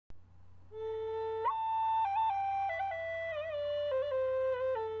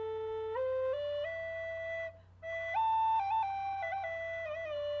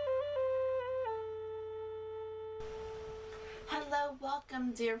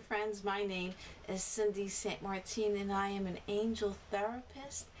welcome dear friends. My name is Cindy St. Martine and I am an angel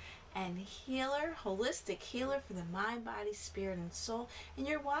therapist and healer, holistic healer for the mind, body, spirit, and soul. And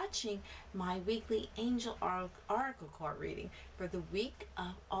you're watching my weekly angel oracle card reading for the week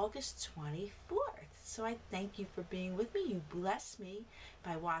of August 24th. So I thank you for being with me. You bless me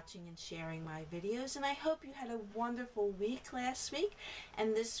by watching and sharing my videos. And I hope you had a wonderful week last week.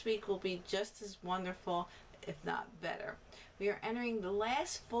 And this week will be just as wonderful, if not better. We are entering the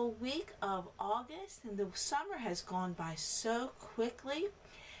last full week of August and the summer has gone by so quickly,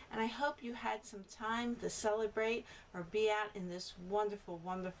 and I hope you had some time to celebrate or be out in this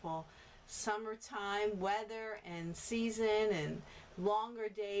wonderful summertime weather and season and longer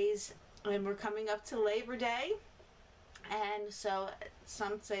days. And we're coming up to Labor Day, and so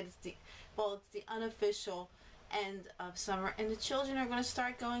some say it's the unofficial end of summer, and the children are going to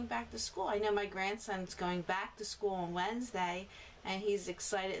start going back to school. I know my grandson's going back to school on Wednesday and he's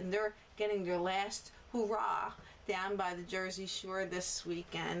excited, and they're getting their last hurrah down by the Jersey Shore this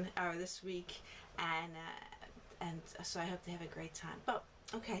weekend or this week, and so I hope they have a great time. But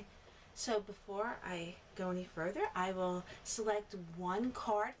okay, so before I go any further, I will select one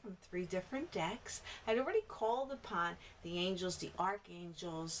card from 3 different decks. I'd already called upon the angels, the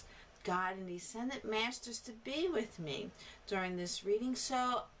archangels, God, and the ascended masters to be with me during this reading.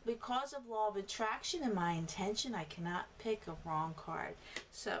 So because of law of attraction and my intention, I cannot pick a wrong card.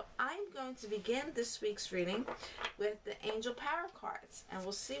 So I'm going to begin this week's reading with the angel power cards, and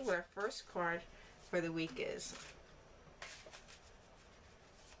we'll see what our first card for the week is.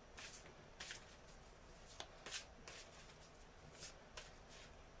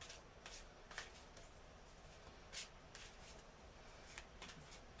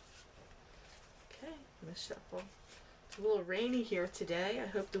 Okay, I'm going to shuffle. It's a little rainy here today. I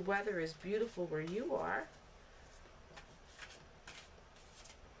hope the weather is beautiful where you are.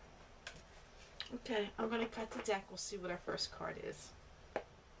 Okay, I'm going to cut the deck. We'll see what our first card is.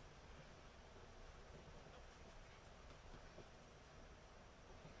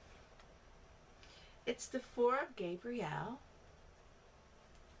 It's the 4 of Gabriel.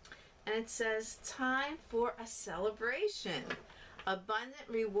 And it says, time for a celebration. Abundant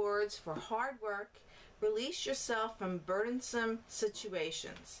rewards for hard work. Release yourself from burdensome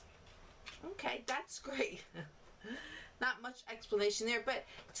situations. Okay, that's great. Not much explanation there, but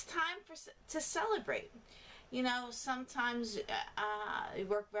it's time to celebrate. You know, sometimes you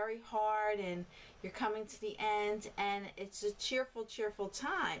work very hard and you're coming to the end, and it's a cheerful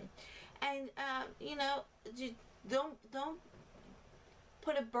time. And you know, you don't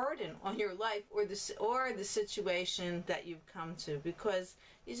put a burden on your life or the situation that you've come to, because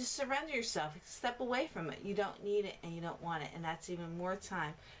you just surrender yourself, step away from it. You don't need it and you don't want it, and that's even more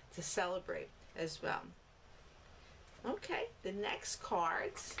time to celebrate as well. Okay, the next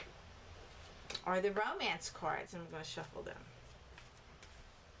cards are the romance cards, and I'm going to shuffle them.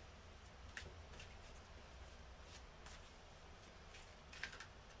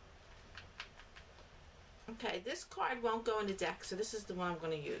 Okay, this card won't go in the deck, so this is the one I'm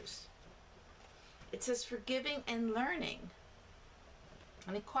going to use. It says forgiving and learning.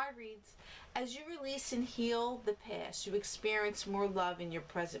 And the card reads, as you release and heal the past, you experience more love in your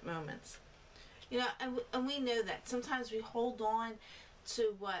present moments. You know, and we know that. Sometimes we hold on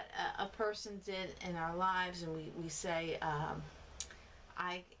to what a person did in our lives, and we say,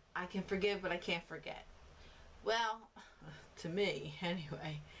 I can forgive, but I can't forget. Well, to me,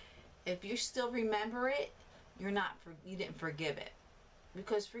 anyway, if you still remember it, you didn't forgive it,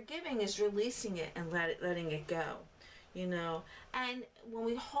 because forgiving is releasing it and letting it go, you know. And when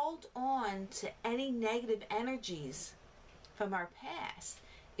we hold on to any negative energies from our past,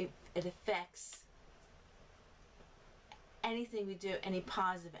 it affects anything we do. Any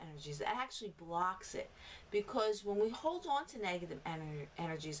positive energies, it actually blocks it, because when we hold on to negative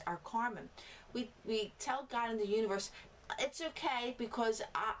energies, our karma, we tell God and the universe, it's okay, because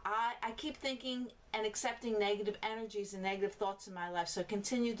I keep thinking and accepting negative energies and negative thoughts in my life, so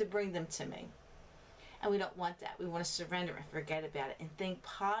continue to bring them to me. And we don't want that. We want to surrender and forget about it and think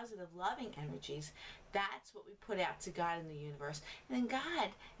positive, loving energies. That's what we put out to God and the universe. And then God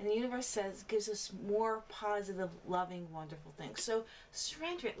and the universe gives us more positive, loving, wonderful things. So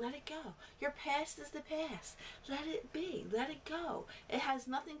surrender it. Let it go. Your past is the past. Let it be. Let it go. It has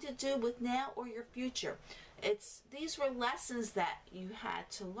nothing to do with now or your future. These were lessons that you had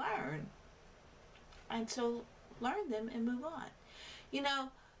to learn. And so learn them and move on. You know,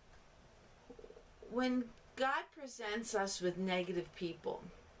 when God presents us with negative people,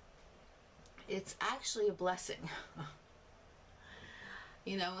 it's actually a blessing.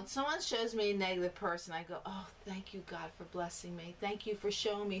 You know, when someone shows me a negative person, I go, oh, thank you, God, for blessing me. Thank you for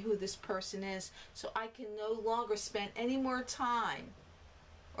showing me who this person is so I can no longer spend any more time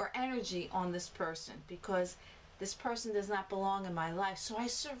or energy on this person because this person does not belong in my life. So I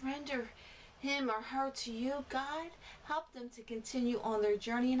surrender him or her to you, God. Help them to continue on their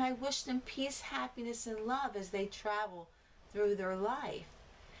journey, and I wish them peace, happiness, and love as they travel through their life.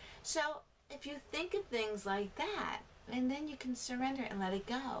 So if you think of things like that, and then you can surrender and let it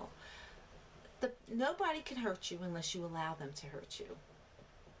go. Nobody can hurt you unless you allow them to hurt you.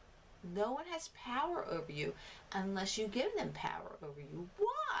 No one has power over you unless you give them power over you.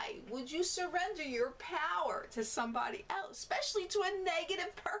 Why would you surrender your power to somebody else, especially to a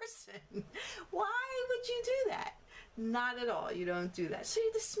negative person? Why would you do that? Not at all. You don't do that. So you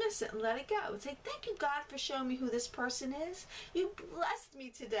dismiss it and let it go. Say, thank you, God, for showing me who this person is. You blessed me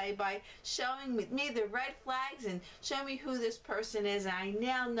today by showing me the red flags and showing me who this person is. And I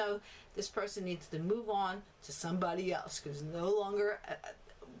now know this person needs to move on to somebody else because it's no longer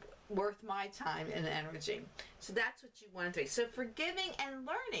worth my time and energy. So that's what you want to do. So forgiving and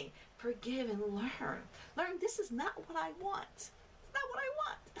learning. Forgive and learn. Learn, this is not what I want. It's not what I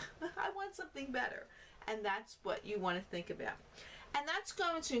want. I want something better. And that's what you want to think about. And that's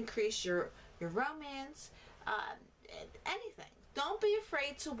going to increase your romance, anything. Don't be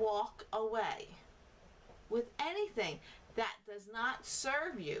afraid to walk away with anything that does not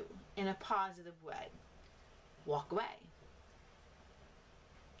serve you in a positive way. Walk away.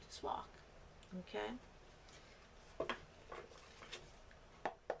 Just walk. Okay?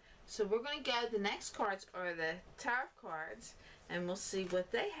 So we're going to go, the next cards are the tarot cards, and we'll see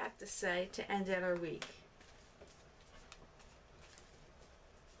what they have to say to end out our week.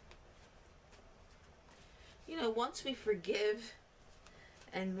 You know, once we forgive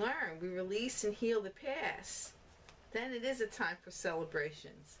and learn, we release and heal the past, then it is a time for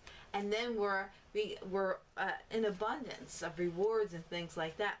celebrations. And then we're in abundance of rewards and things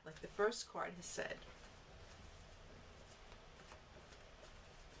like that, like the first card has said.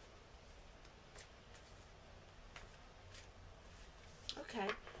 Okay,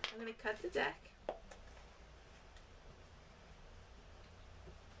 I'm going to cut the deck.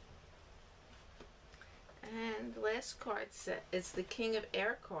 And the last card set is the King of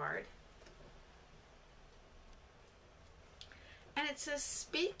Air card. And it says,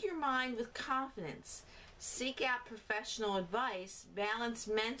 speak your mind with confidence. Seek out professional advice. Balance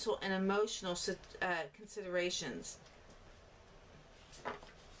mental and emotional considerations.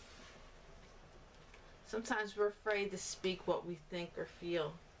 Sometimes we're afraid to speak what we think or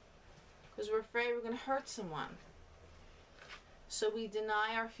feel because we're afraid we're going to hurt someone. So we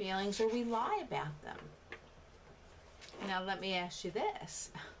deny our feelings or we lie about them. Now let me ask you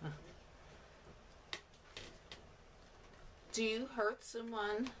this. Do you hurt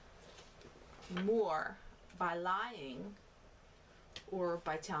someone more by lying or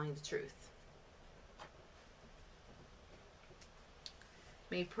by telling the truth?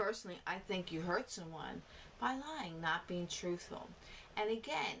 Me personally, I think you hurt someone by lying, not being truthful. And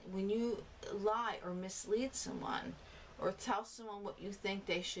again, when you lie or mislead someone or tell someone what you think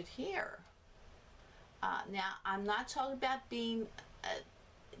they should hear, now I'm not talking about being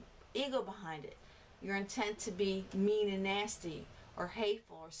ego behind it. Your intent to be mean and nasty or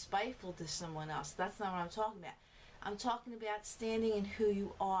hateful or spiteful to someone else. That's not what I'm talking about. I'm talking about standing in who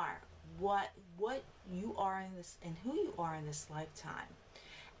you are, what you are in this, and who you are in this lifetime,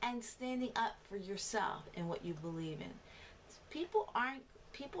 and standing up for yourself and what you believe in. People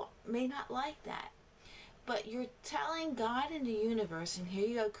may not like that, but you're telling God and the universe, and here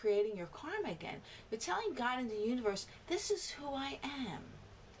you go, creating your karma again. You're telling God and the universe, this is who I am.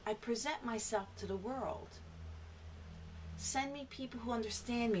 I present myself to the world. Send me people who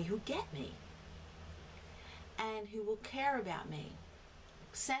understand me, who get me, and who will care about me.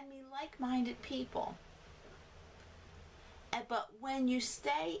 Send me like-minded people. But when you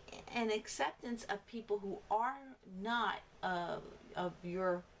stay in acceptance of people who are not of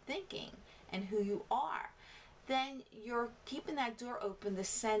your thinking and who you are, then you're keeping that door open to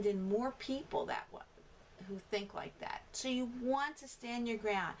send in more people that way, who think like that. So you want to stand your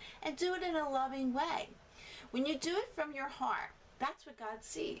ground and do it in a loving way. When you do it from your heart, that's what God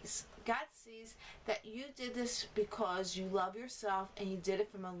sees. God sees that you did this because you love yourself and you did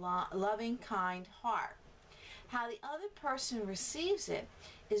it from a loving, kind heart. How the other person receives it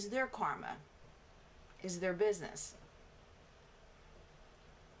is their karma, is their business.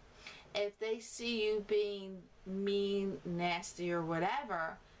 If they see you being mean, nasty, or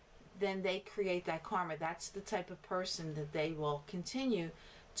whatever, then they create that karma. That's the type of person that they will continue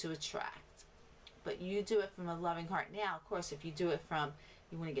to attract. but you do it from a loving heart. Now, of course, if you do it from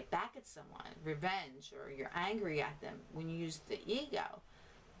you want to get back at someone, revenge, or you're angry at them, when you use the ego,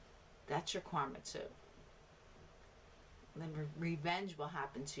 that's your karma too. Then revenge will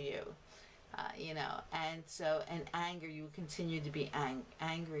happen to you, and so, and anger, you will continue to be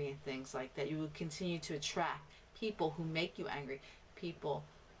angry and things like that. You will continue to attract people who make you angry, people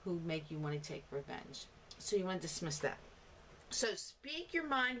who make you want to take revenge. So you want to dismiss that. So speak your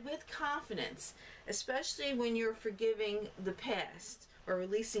mind with confidence, especially when you're forgiving the past or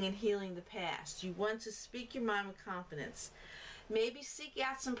releasing and healing the past. You want to speak your mind with confidence. Maybe seek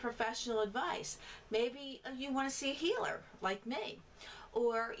out some professional advice. Maybe you want to see a healer like me.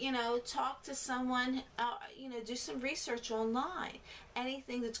 Or, talk to someone, do some research online.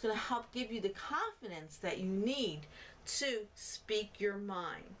 Anything that's going to help give you the confidence that you need to speak your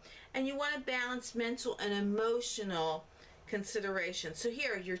mind. And you want to balance mental and emotional consideration. So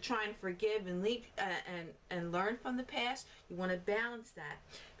here you're trying to forgive and leave and learn from the past. You want to balance that,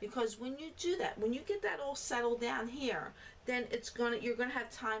 because when you do that, when you get that all settled down here, then you're gonna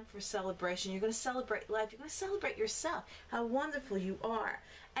have time for celebration. You're gonna celebrate life. You're gonna celebrate yourself, how wonderful you are,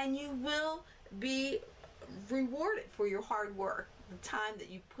 and you will be rewarded for your hard work, the time that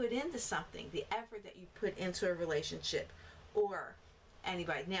you put into something, the effort that you put into a relationship or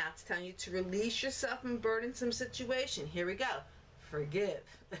anybody. Now it's telling you to release yourself from burdensome situation. Here we go. Forgive.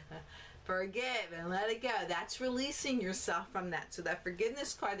 Forgive and let it go. That's releasing yourself from that. So that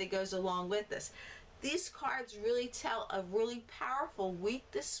forgiveness card that goes along with this. These cards really tell a really powerful week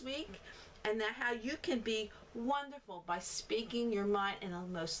this week, and that how you can be wonderful by speaking your mind in a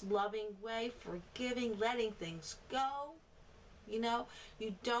most loving way, forgiving, letting things go. You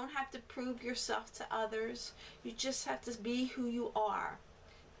don't have to prove yourself to others. You just have to be who you are.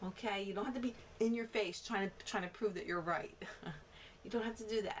 Okay? You don't have to be in your face trying to prove that you're right. You don't have to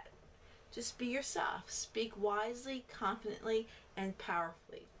do that. Just be yourself. Speak wisely, confidently, and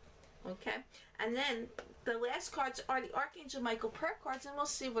powerfully. Okay? And then the last cards are the Archangel Michael prayer cards, and we'll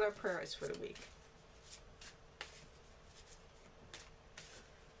see what our prayer is for the week.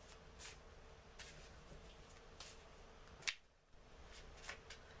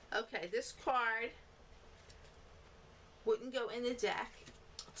 Okay, this card wouldn't go in the deck,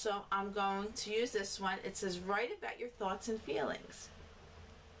 so I'm going to use this one. It says, write about your thoughts and feelings.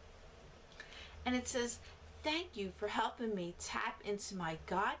 And it says, thank you for helping me tap into my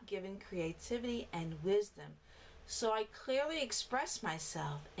God-given creativity and wisdom, so I clearly express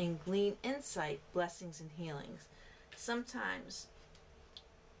myself and glean insight, blessings, and healings. Sometimes,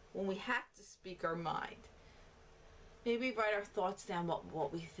 when we have to speak our mind, maybe write our thoughts down,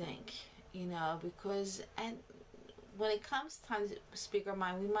 what we think, because, and when it comes time to speak our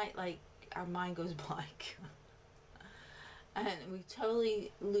mind, we might, our mind goes blank. And we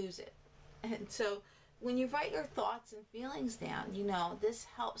totally lose it. And so, when you write your thoughts and feelings down, this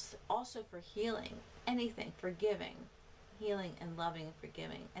helps also for healing, anything, forgiving, healing and loving and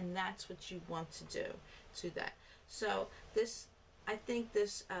forgiving. And that's what you want to do to that. So I think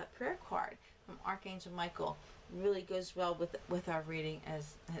this prayer card from Archangel Michael really goes well with our reading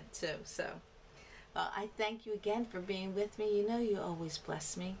as too. So, well, I thank you again for being with me. You always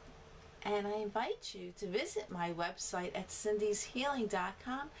bless me. And I invite you to visit my website at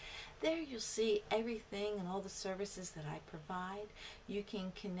cindyshealing.com. There you'll see everything and all the services that I provide. You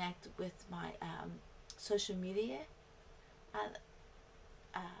can connect with my social media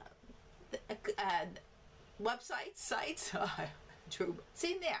websites, sites. I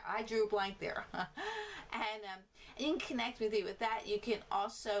drew a blank there. And you can connect with me with that. You can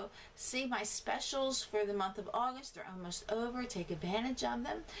also see my specials for the month of August. They're almost over. Take advantage of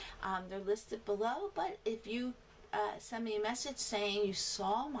them. They're listed below. But if you send me a message saying you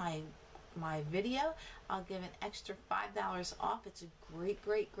saw my video, I'll give an extra $5 off. It's a great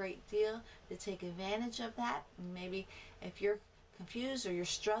deal to take advantage of that. Maybe if you're confused or you're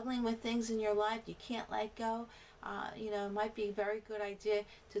struggling with things in your life you can't let go, it might be a very good idea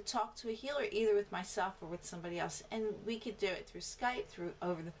to talk to a healer, either with myself or with somebody else. And we could do it through Skype, through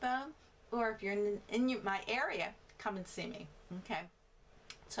over the phone, or if you're in my area, come and see me. Okay?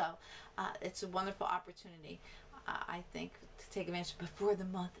 So it's a wonderful opportunity, I think, to take advantage before the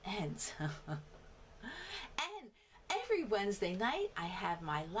month ends. And every Wednesday night I have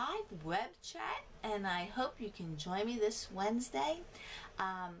my live web chat, and I hope you can join me this Wednesday.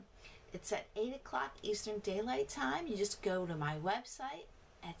 It's at 8 o'clock Eastern Daylight Time. You just go to my website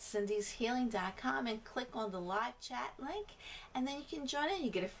at cindyshealing.com and click on the live chat link, and then you can join in. You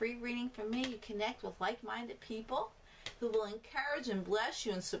get a free reading from me. You connect with like-minded people who will encourage and bless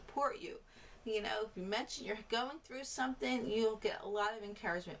you and support you You know, if you mention you're going through something, you'll get a lot of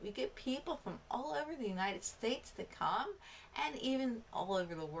encouragement. We get people from all over the United States to come, and even all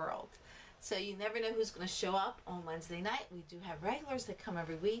over the world. So you never know who's going to show up on Wednesday night. We do have regulars that come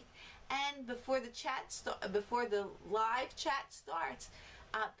every week, and before the live chat starts,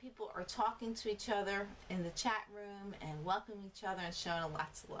 people are talking to each other in the chat room and welcoming each other and showing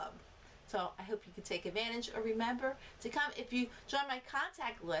lots of love. So I hope you can take advantage, or remember to come. If you join my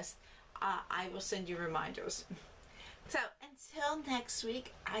contact list, I will send you reminders. So until next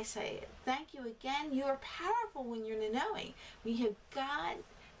week, I say thank you again. You are powerful when you're knowing. We have God,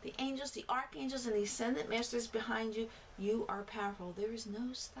 the angels, the archangels, and the ascendant masters behind you. You are powerful. There is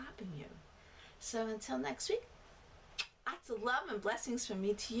no stopping you. So until next week, lots of love and blessings from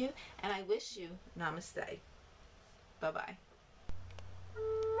me to you, and I wish you namaste. Bye-bye.